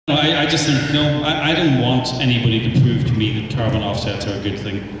I just think, no, I don't want anybody to prove to me that carbon offsets are a good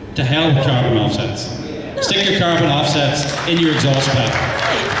thing. To hell with carbon offsets. Stick your carbon offsets in your exhaust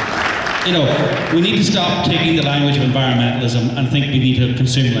pipe. You know, we need to stop taking the language of environmentalism and think we need to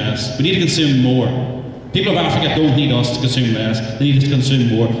consume less. We need to consume more. People of Africa don't need us to consume less, they need us to consume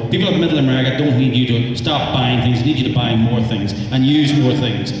more. People of Middle America don't need you to stop buying things, they need you to buy more things and use more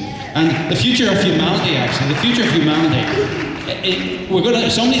things. And the future of humanity, actually, the future of humanity,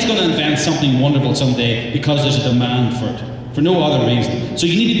 somebody's going to invent something wonderful someday because there's a demand for it, for no other reason. So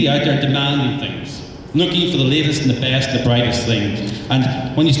you need to be out there demanding things, looking for the latest and the best and the brightest things.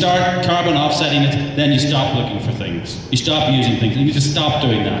 And when you start carbon offsetting it, then you stop looking for things. You stop using things, and you just stop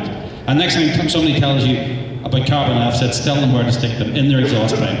doing that. And next time somebody tells you about carbon offsets, tell them where to stick them, in their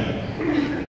exhaust pipe.